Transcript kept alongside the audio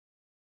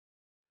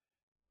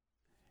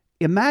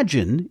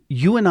Imagine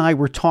you and I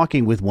were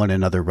talking with one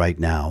another right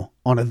now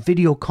on a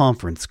video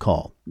conference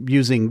call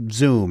using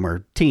Zoom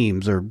or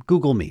Teams or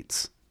Google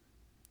Meets.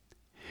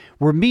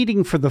 We're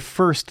meeting for the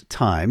first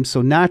time,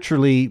 so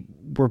naturally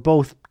we're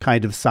both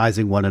kind of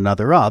sizing one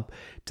another up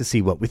to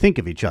see what we think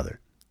of each other.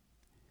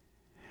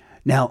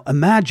 Now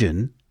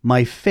imagine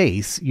my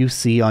face you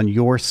see on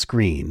your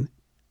screen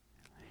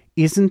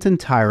isn't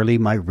entirely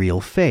my real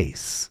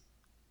face.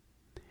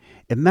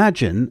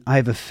 Imagine I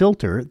have a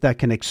filter that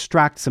can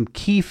extract some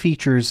key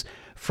features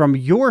from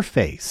your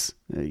face,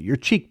 your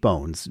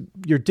cheekbones,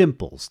 your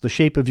dimples, the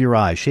shape of your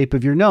eyes, shape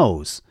of your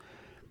nose.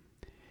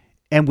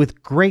 And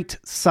with great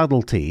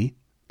subtlety,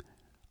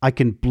 I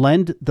can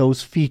blend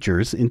those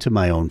features into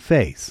my own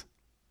face.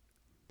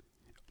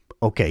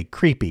 Okay,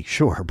 creepy,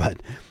 sure,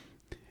 but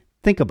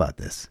think about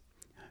this.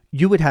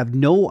 You would have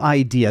no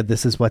idea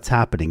this is what's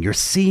happening. You're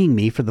seeing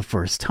me for the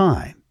first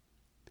time.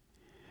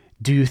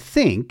 Do you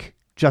think,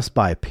 just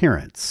by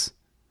appearance,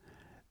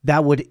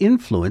 that would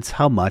influence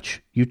how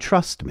much you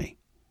trust me?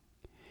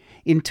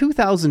 In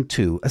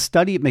 2002, a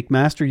study at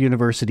McMaster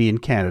University in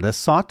Canada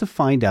sought to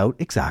find out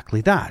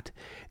exactly that.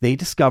 They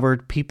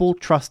discovered people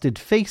trusted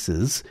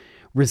faces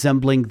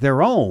resembling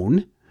their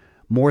own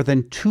more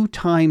than 2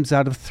 times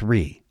out of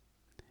 3.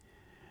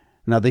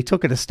 Now, they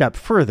took it a step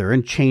further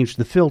and changed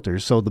the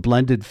filters, so the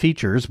blended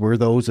features were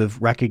those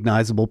of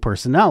recognizable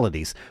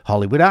personalities,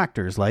 Hollywood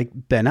actors like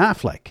Ben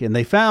Affleck, and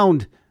they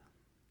found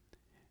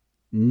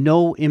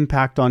no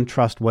impact on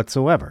trust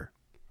whatsoever.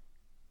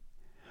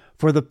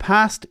 For the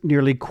past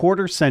nearly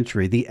quarter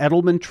century, the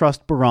Edelman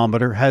Trust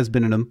Barometer has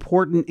been an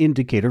important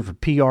indicator for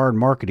PR and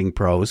marketing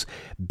pros,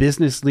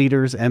 business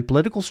leaders, and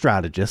political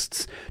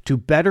strategists to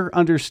better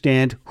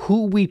understand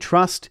who we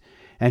trust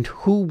and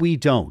who we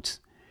don't.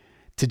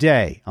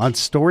 Today, on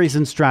Stories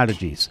and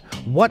Strategies,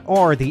 what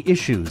are the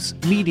issues,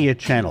 media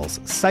channels,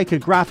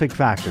 psychographic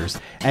factors,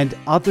 and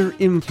other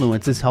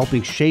influences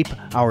helping shape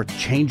our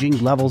changing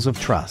levels of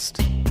trust?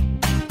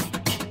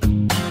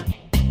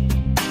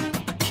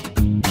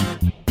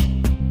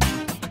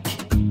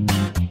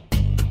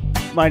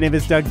 My name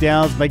is Doug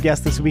Downs. My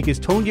guest this week is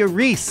Tonya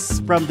Reese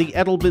from the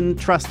Edelman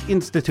Trust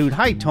Institute.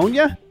 Hi,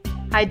 Tonya.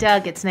 Hi,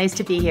 Doug. It's nice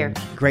to be here.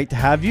 Great to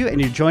have you.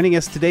 And you're joining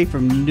us today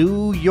from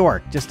New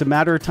York. Just a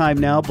matter of time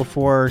now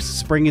before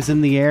spring is in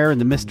the air and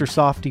the Mr.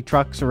 Softy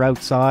trucks are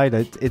outside.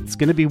 It's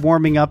going to be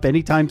warming up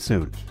anytime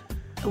soon.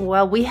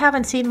 Well, we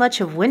haven't seen much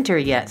of winter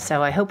yet,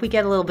 so I hope we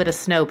get a little bit of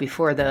snow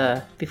before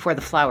the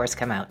flowers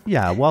come out.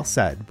 Yeah, well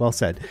said, well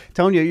said.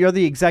 Tonya, you're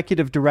the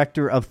Executive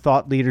Director of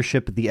Thought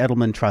Leadership at the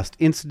Edelman Trust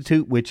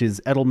Institute, which is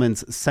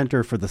Edelman's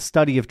Center for the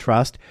Study of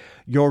Trust.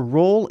 Your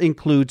role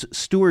includes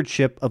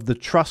stewardship of the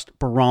Trust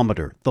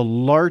Barometer, the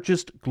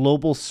largest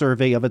global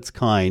survey of its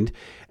kind,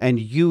 and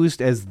used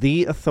as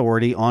the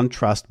authority on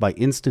trust by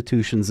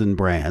institutions and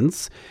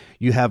brands.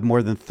 You have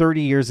more than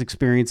 30 years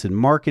experience in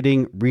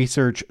marketing,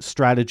 research,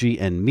 strategy,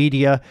 and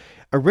media.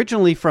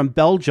 Originally from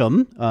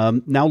Belgium,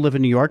 now live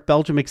in New York.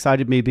 Belgium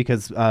excited me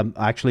because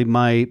actually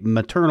my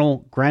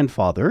maternal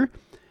grandfather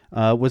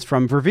was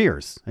from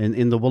Verviers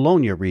in the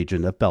Wallonia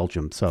region of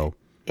Belgium. So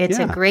it's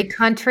a great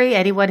country.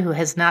 Anyone who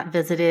has not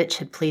visited it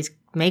should please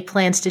make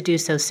plans to do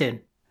so soon.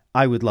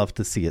 I would love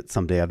to see it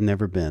someday. I've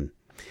never been.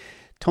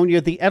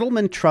 Tonya, the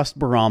Edelman Trust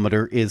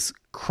Barometer is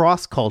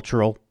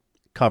cross-cultural,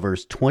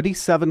 covers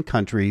 27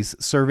 countries,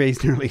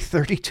 surveys nearly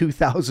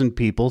 32,000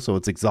 people, so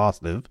it's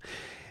exhaustive.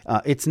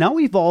 It's now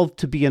evolved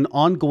to be an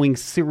ongoing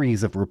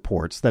series of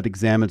reports that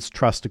examines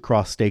trust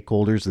across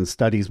stakeholders and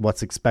studies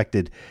what's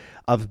expected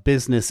of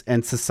business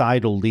and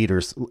societal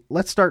leaders.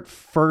 Let's start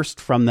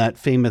first from that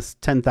famous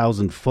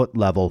 10,000-foot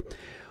level.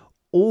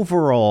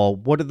 Overall,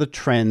 what are the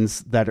trends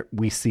that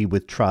we see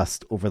with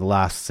trust over the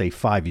last, say,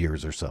 5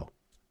 years or so?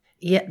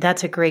 Yeah,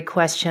 that's a great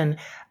question.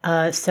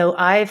 So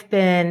I've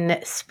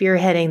been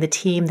spearheading the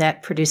team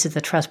that produces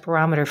the Trust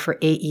Barometer for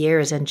 8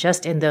 years. And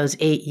just in those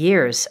 8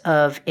 years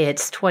of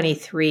its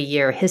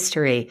 23-year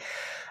history,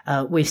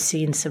 we've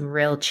seen some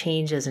real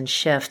changes and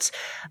shifts.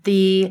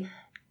 The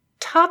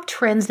top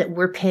trends that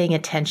we're paying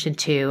attention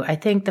to, I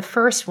think the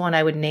first one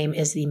I would name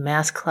is the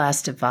mass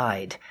class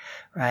divide,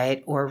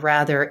 right? Or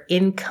rather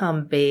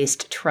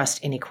income-based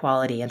trust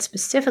inequality. And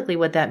specifically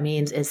what that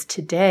means is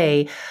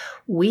today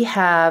we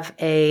have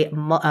a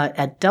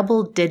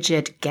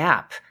double-digit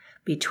gap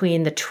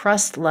between the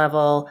trust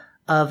level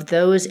of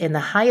those in the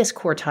highest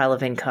quartile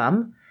of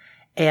income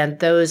and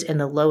those in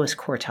the lowest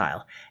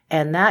quartile.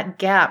 And that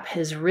gap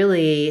has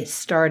really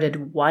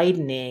started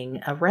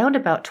widening around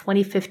about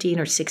 2015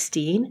 or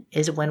 16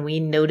 is when we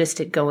noticed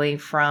it going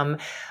from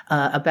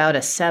about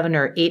a 7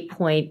 or 8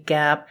 point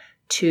gap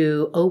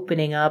to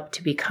opening up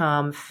to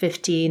become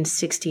 15,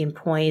 16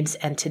 points.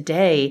 And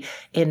today,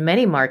 in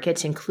many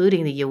markets,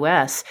 including the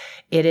US,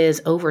 it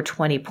is over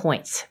 20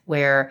 points,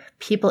 where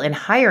people in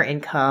higher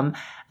income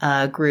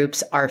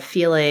groups are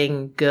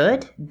feeling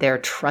good. They're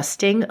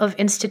trusting of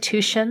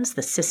institutions.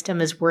 The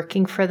system is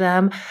working for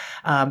them.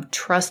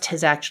 Trust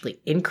has actually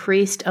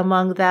increased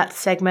among that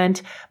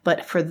segment.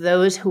 But for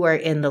those who are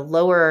in the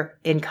lower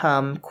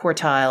income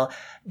quartile,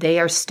 they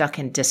are stuck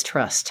in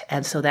distrust.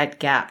 And so that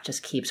gap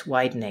just keeps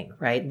widening,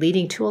 right?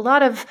 Leading to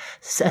a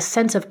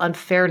sense of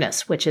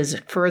unfairness, which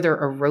is further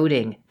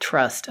eroding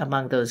trust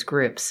among those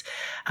groups.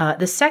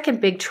 The second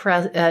big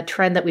trend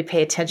that we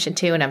pay attention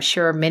to, and I'm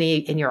sure many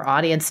in your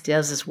audience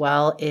does as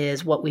well,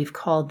 is what we've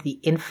called the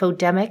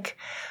infodemic,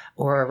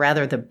 or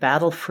rather the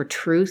battle for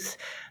truth,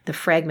 the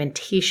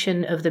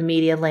fragmentation of the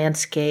media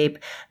landscape,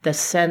 the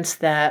sense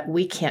that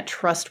we can't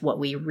trust what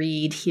we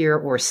read, hear,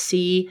 or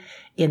see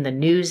in the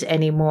news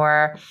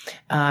anymore.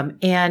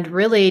 And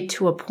really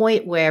to a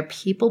point where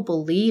people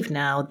believe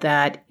now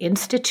that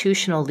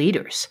institutional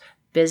leaders,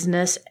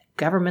 business,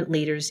 government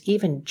leaders,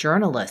 even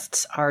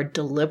journalists are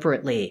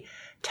deliberately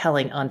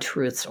telling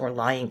untruths or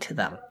lying to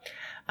them.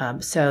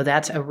 So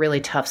that's a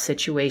really tough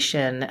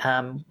situation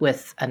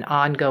with an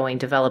ongoing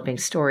developing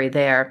story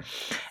there.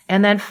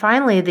 And then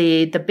finally,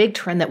 the big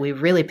trend that we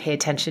really pay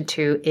attention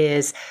to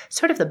is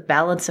sort of the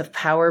balance of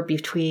power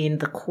between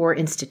the core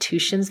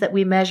institutions that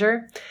we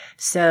measure.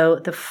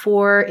 So the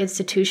 4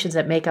 institutions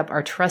that make up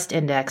our trust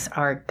index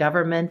are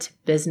government,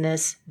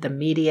 business, the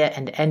media,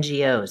 and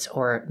NGOs,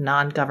 or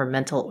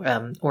non-governmental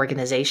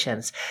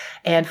organizations.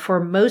 And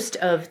for most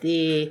of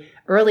the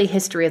early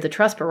history of the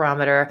Trust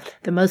Barometer,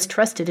 the most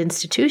trusted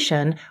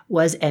institution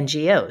was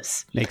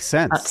NGOs. Makes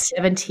sense. About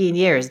 17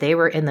 years, they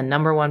were in the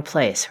number 1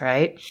 place,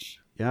 right?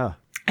 Yeah.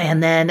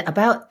 And then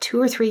about 2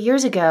 or 3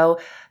 years ago,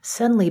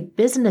 suddenly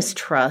business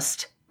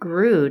trust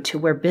grew to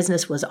where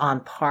business was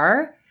on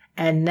par.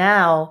 And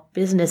now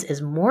business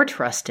is more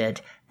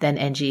trusted than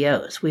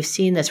NGOs. We've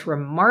seen this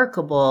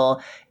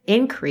remarkable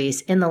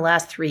increase in the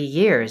last 3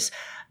 years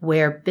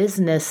where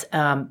business,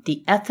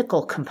 the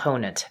ethical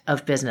component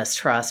of business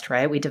trust,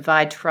 right? We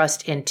divide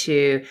trust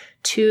into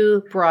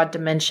 2 broad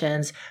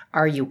dimensions.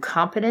 Are you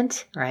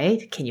competent,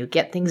 right? Can you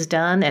get things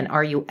done? And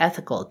are you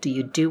ethical? Do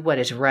you do what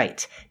is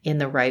right in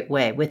the right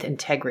way, with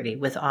integrity,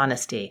 with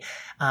honesty,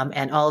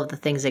 and all of the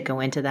things that go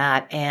into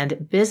that?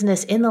 And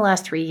business in the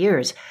last 3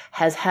 years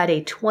has had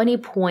a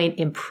 20-point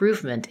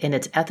improvement in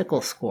its ethical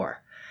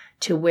score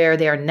to where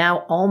they are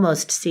now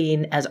almost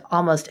seen as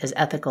almost as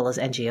ethical as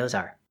NGOs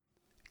are.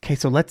 Okay,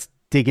 so let's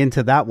dig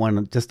into that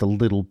one just a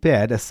little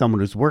bit. As someone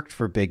who's worked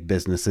for big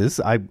businesses,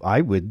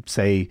 I would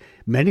say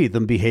many of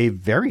them behave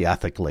very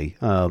ethically.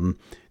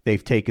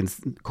 They've taken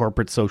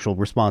corporate social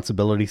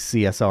responsibility,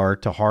 CSR,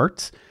 to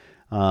heart.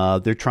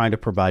 They're trying to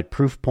provide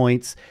proof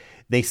points.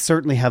 They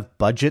certainly have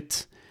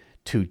budget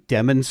to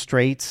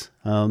demonstrate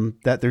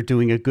that they're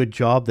doing a good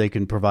job. They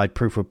can provide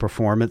proof of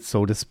performance,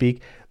 so to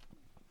speak.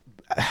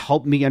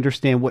 Help me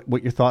understand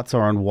what your thoughts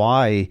are on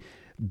why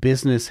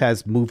business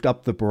has moved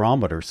up the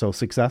barometer so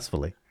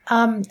successfully.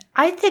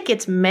 I think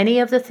it's many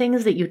of the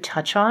things that you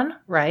touch on,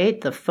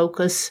 right? The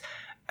focus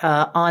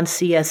on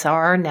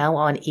CSR, now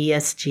on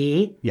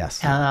ESG.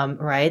 Yes.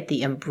 Right?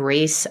 The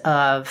embrace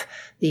of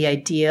the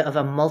idea of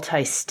a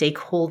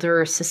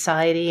multi-stakeholder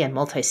society and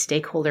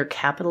multi-stakeholder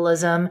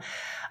capitalism.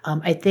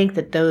 I think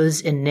that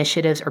those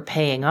initiatives are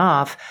paying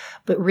off.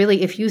 But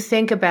really, if you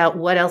think about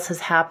what else has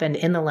happened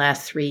in the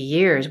last 3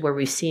 years where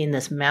we've seen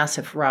this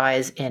massive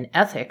rise in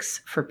ethics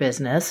for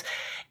business,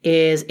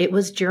 it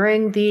was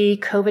during the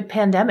COVID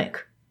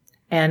pandemic.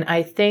 And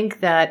I think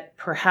that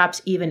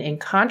perhaps even in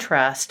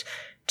contrast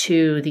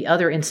to the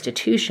other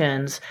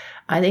institutions,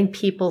 I think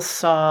people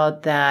saw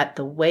that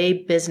the way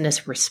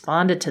business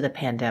responded to the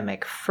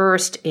pandemic,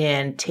 first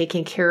in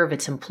taking care of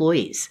its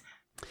employees.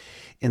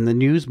 In the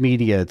news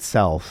media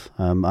itself,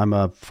 I'm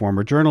a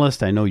former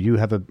journalist. I know you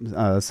have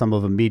some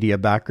of a media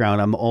background.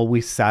 I'm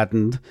always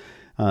saddened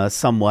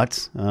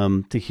somewhat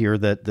to hear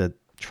that the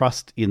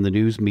trust in the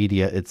news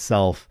media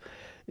itself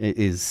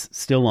is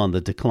still on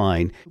the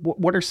decline.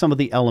 What are some of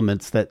the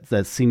elements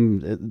that seem,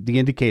 the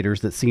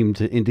indicators that seem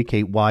to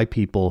indicate why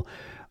people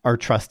are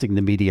trusting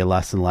the media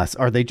less and less?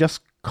 Are they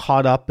just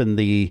caught up in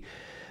the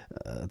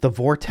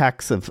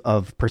vortex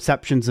of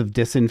perceptions of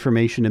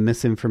disinformation and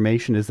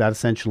misinformation? Is that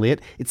essentially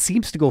it? It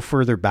seems to go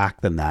further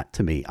back than that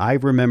to me. I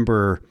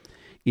remember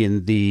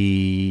in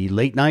the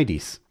late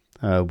 90s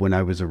when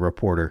I was a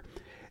reporter,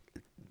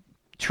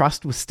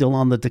 trust was still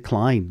on the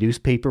decline.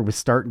 Newspaper was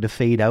starting to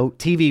fade out.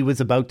 TV was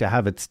about to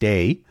have its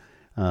day.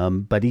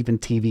 But even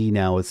TV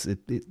now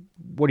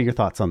what are your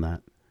thoughts on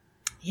that?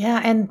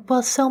 Yeah. And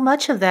well, so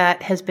much of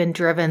that has been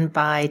driven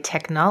by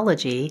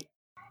technology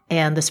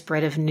and the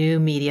spread of new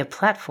media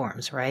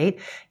platforms, right?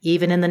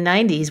 Even in the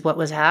 90s, what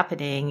was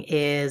happening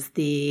is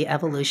the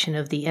evolution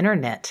of the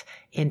internet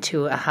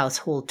into a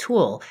household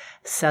tool.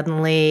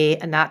 Suddenly,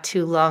 not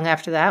too long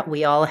after that,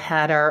 we all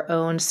had our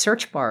own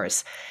search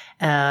bars.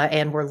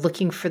 and we're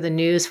looking for the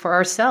news for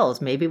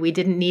ourselves. Maybe we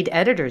didn't need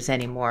editors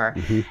anymore.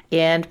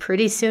 And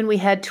pretty soon we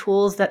had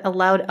tools that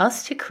allowed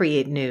us to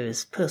create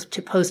news,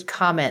 to post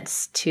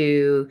comments,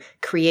 to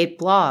create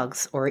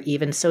blogs, or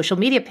even social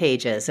media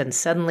pages. And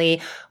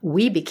suddenly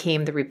we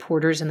became the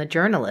reporters and the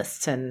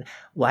journalists. And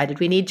why did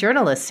we need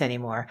journalists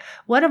anymore?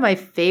 One of my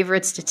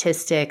favorite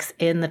statistics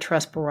in the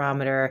Trust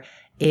Barometer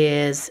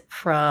is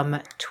from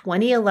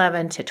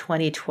 2011 to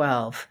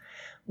 2012.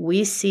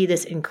 We see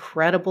this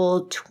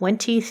incredible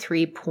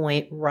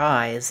 23-point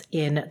rise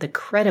in the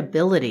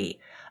credibility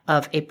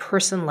of a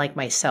person like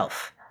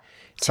myself.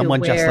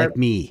 Someone just like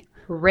me.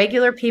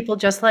 Regular people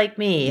just like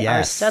me are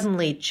Yes.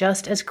 suddenly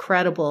just as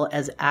credible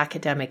as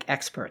academic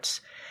experts.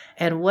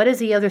 And what is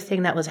the other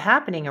thing that was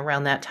happening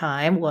around that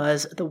time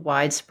was the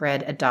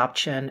widespread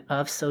adoption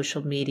of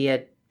social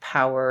media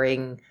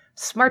powering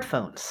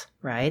smartphones,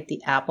 right?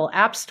 The Apple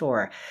App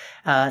Store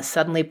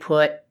suddenly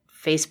put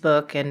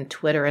Facebook and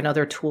Twitter and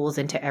other tools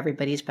into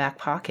everybody's back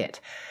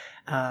pocket.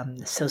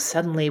 So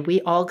suddenly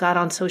we all got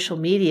on social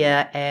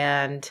media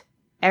and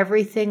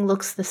everything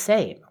looks the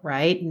same,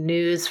 right?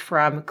 News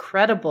from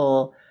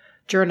credible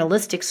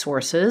journalistic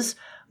sources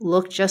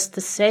look just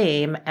the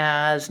same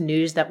as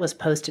news that was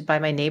posted by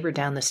my neighbor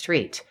down the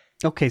street.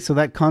 Okay, so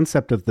that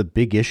concept of the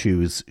big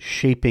issues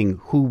shaping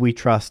who we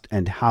trust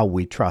and how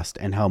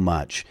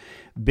much.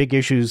 Big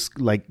issues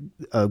like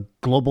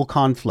global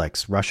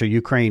conflicts, Russia,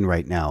 Ukraine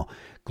right now,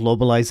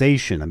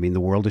 globalization. I mean,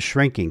 the world is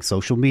shrinking,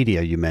 social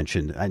media, you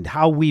mentioned, and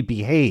how we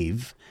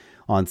behave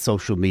on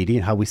social media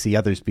and how we see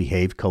others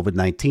behave,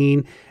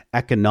 COVID-19,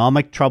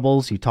 economic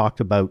troubles. You talked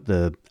about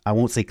I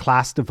won't say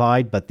class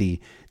divide, but the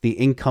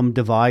income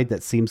divide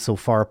that seems so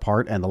far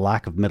apart and the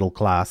lack of middle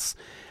class.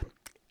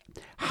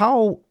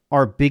 How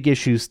are big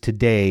issues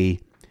today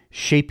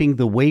shaping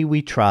the way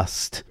we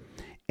trust?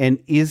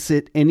 And is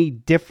it any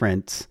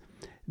different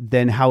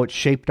than how it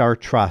shaped our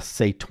trust,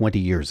 say, 20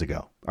 years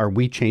ago? Are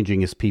we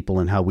changing as people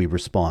in how we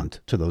respond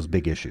to those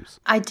big issues?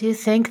 I do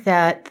think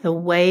that the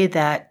way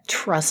that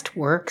trust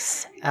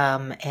works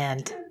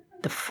and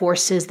the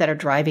forces that are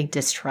driving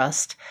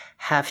distrust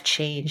have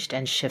changed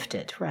and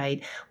shifted,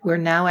 right? We're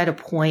now at a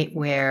point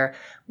where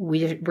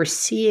we're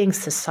seeing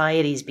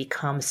societies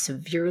become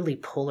severely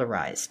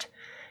polarized,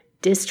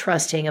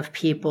 distrusting of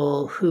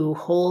people who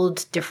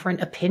hold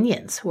different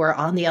opinions, who are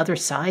on the other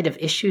side of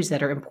issues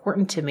that are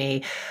important to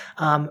me.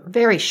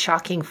 Very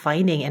shocking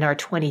finding in our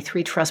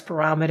 23 Trust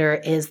Barometer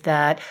is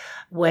that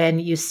when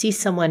you see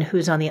someone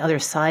who's on the other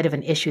side of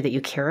an issue that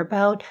you care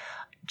about,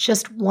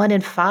 just 1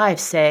 in 5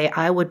 say,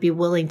 I would be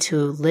willing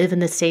to live in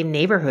the same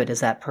neighborhood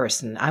as that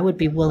person. I would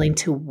be willing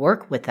to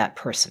work with that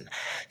person.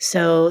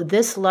 So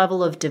this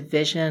level of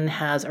division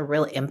has a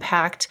real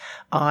impact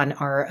on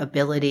our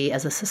ability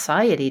as a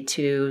society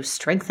to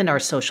strengthen our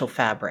social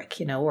fabric,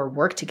 or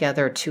work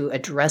together to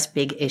address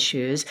big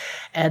issues.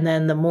 And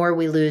then the more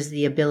we lose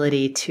the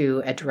ability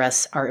to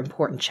address our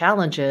important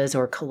challenges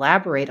or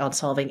collaborate on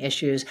solving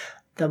issues,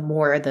 the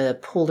more the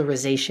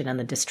polarization and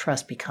the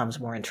distrust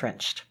becomes more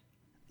entrenched.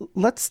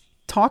 Let's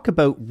talk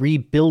about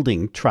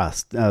rebuilding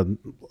trust.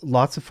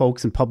 Lots of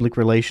folks in public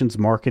relations,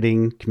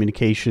 marketing,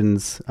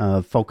 communications,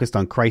 focused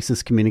on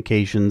crisis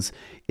communications,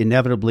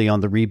 inevitably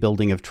on the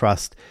rebuilding of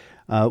trust.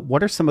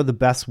 What are some of the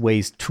best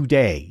ways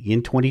today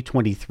in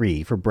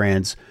 2023 for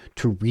brands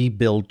to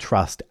rebuild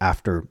trust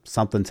after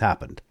something's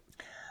happened?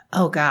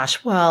 Oh,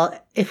 gosh. Well,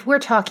 if we're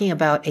talking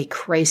about a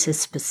crisis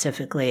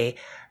specifically,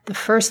 the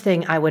first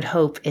thing I would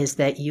hope is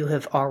that you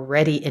have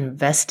already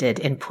invested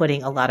in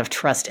putting a lot of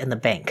trust in the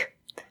bank,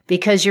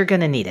 because you're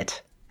going to need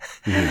it.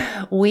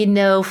 Mm-hmm. We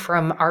know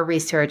from our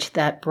research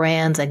that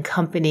brands and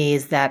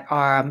companies that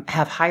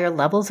have higher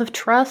levels of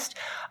trust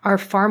are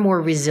far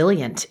more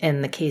resilient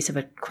in the case of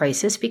a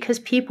crisis because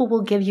people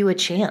will give you a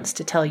chance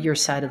to tell your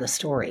side of the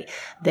story.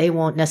 They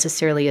won't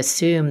necessarily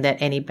assume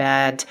that any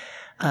bad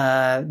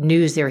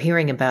news they're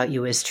hearing about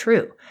you is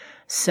true.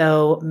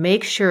 So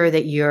make sure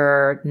that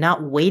you're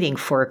not waiting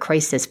for a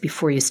crisis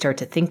before you start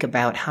to think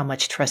about how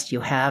much trust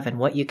you have and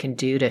what you can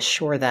do to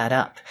shore that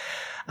up.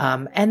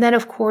 And then,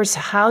 of course,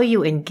 how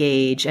you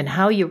engage and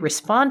how you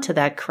respond to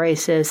that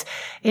crisis,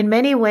 in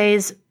many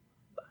ways,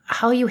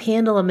 how you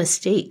handle a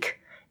mistake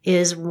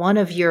is one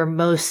of your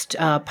most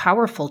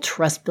powerful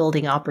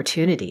trust-building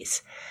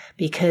opportunities.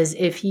 Because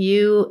if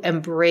you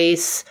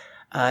embrace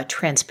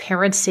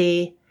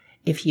transparency,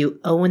 if you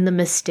own the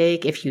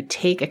mistake, if you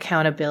take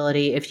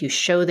accountability, if you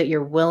show that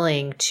you're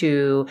willing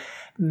to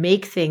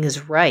make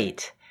things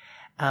right,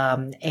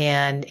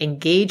 and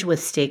engage with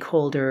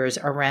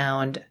stakeholders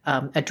around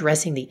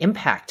addressing the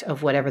impact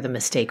of whatever the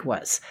mistake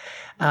was.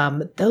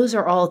 Those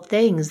are all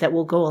things that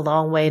will go a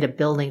long way to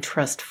building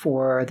trust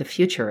for the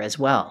future as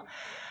well.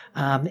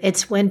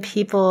 It's when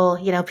people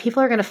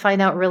are going to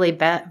find out really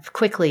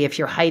quickly if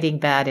you're hiding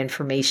bad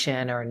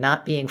information or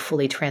not being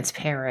fully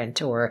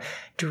transparent or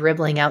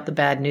dribbling out the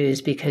bad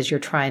news because you're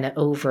trying to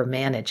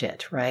over-manage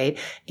it, right?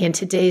 In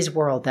today's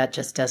world, that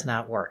just does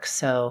not work.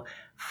 So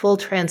full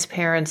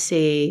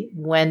transparency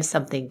when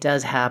something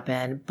does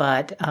happen,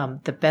 but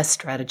the best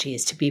strategy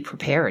is to be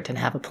prepared and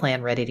have a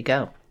plan ready to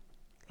go.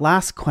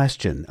 last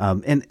question,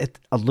 and it's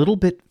a little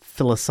bit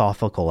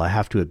philosophical, I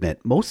have to admit.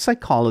 Most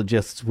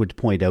psychologists would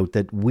point out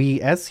that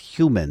we as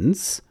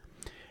humans,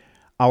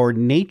 our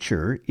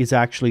nature is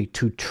actually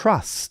to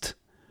trust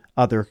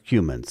other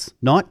humans,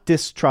 not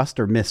distrust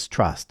or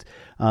mistrust.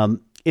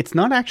 It's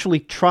not actually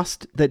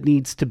trust that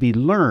needs to be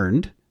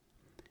learned.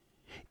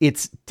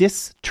 It's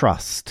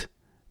distrust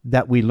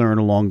that we learn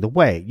along the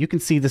way. You can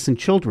see this in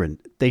children.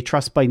 They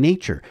trust by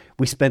nature.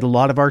 We spend a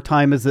lot of our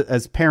time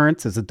as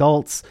parents, as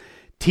adults,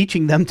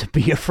 teaching them to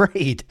be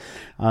afraid.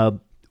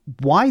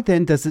 Why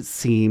then does it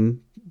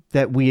seem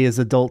that we as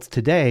adults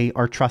today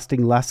are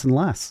trusting less and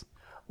less?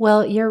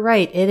 Well, you're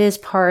right. It is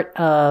part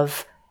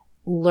of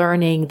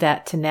learning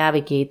that to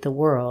navigate the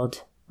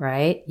world,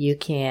 right? You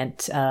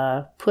can't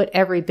put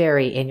every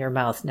berry in your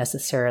mouth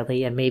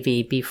necessarily and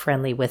maybe be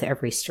friendly with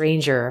every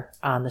stranger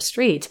on the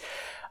street.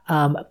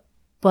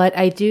 But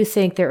I do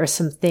think there are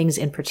some things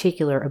in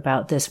particular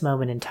about this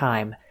moment in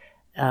time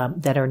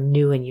that are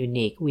new and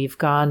unique. We've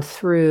gone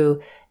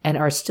through and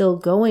are still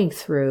going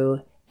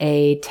through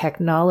a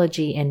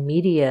technology and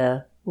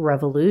media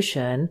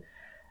revolution,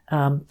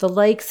 the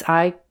likes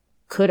I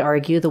could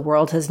argue the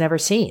world has never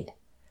seen,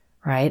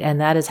 right?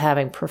 And that is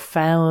having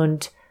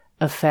profound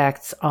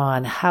effects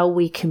on how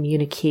we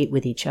communicate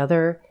with each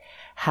other,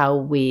 how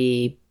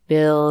we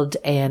build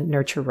and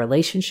nurture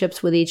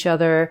relationships with each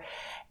other,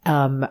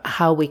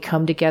 how we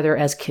come together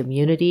as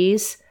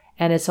communities.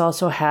 And it's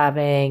also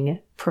having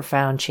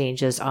profound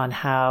changes on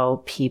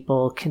how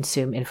people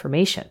consume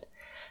information.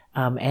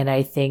 And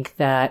I think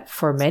that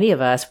for many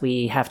of us,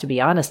 we have to be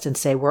honest and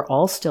say we're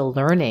all still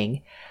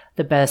learning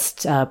the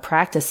best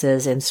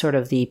practices in sort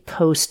of the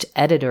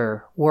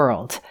post-editor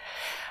world.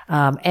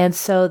 And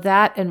so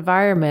that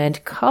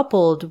environment,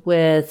 coupled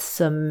with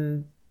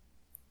some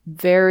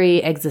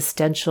very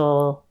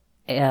existential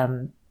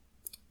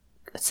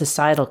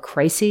societal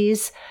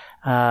crises,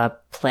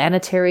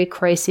 planetary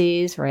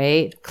crises,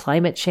 right?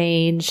 Climate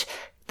change,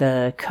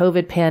 the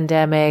COVID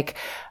pandemic,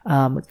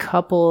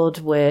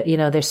 coupled with,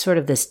 there's sort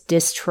of this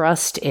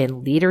distrust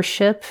in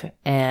leadership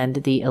and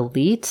the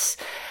elites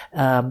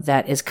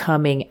that is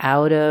coming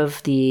out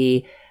of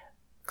the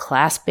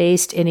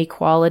class-based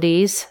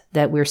inequalities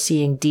that we're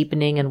seeing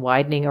deepening and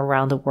widening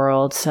around the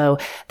world. So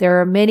there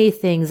are many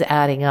things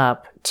adding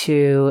up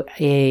to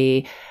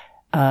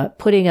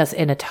putting us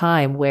in a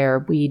time where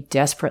we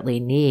desperately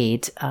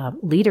need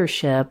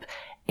leadership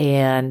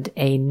and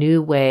a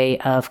new way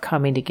of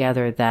coming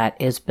together that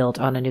is built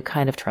on a new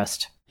kind of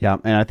trust. Yeah,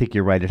 and I think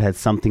you're right. It has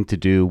something to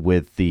do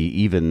with the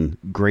even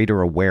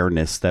greater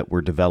awareness that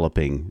we're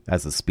developing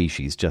as a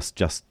species,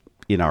 just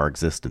in our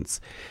existence.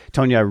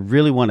 Tonya, I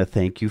really want to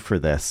thank you for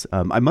this.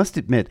 I must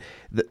admit,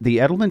 the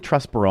Edelman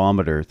Trust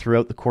Barometer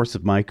throughout the course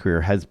of my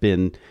career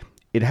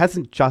it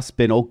hasn't just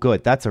been, oh,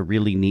 good, that's a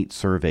really neat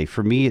survey.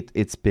 For me,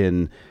 it's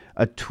been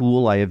a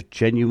tool I have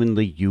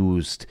genuinely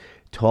used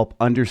to help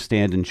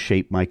understand and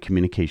shape my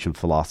communication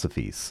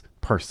philosophies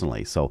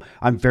personally. So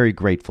I'm very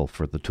grateful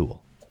for the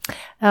tool.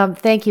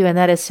 Thank you. And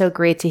that is so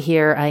great to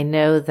hear. I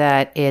know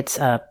that it's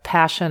a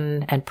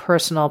passion and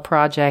personal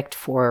project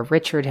for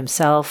Richard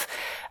himself,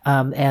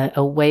 and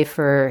a way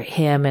for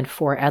him and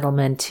for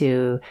Edelman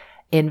to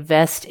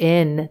invest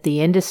in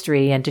the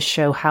industry and to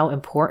show how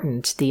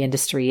important the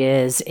industry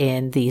is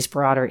in these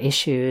broader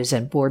issues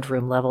and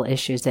boardroom level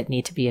issues that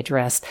need to be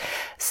addressed.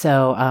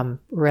 So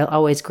we're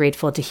always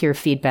grateful to hear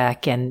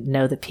feedback and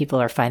know that people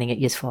are finding it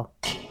useful.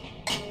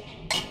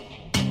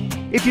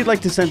 If you'd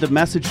like to send a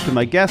message to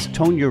my guest,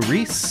 Tonya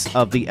Reese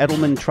of the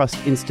Edelman Trust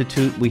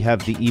Institute, we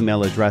have the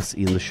email address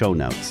in the show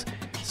notes.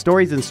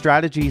 Stories and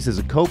Strategies is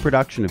a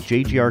co-production of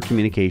JGR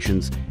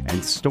Communications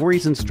and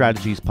Stories and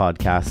Strategies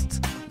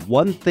podcasts.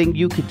 One thing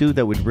you could do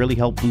that would really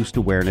help boost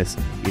awareness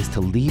is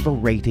to leave a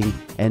rating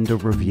and a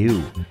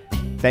review.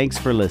 Thanks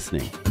for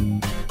listening.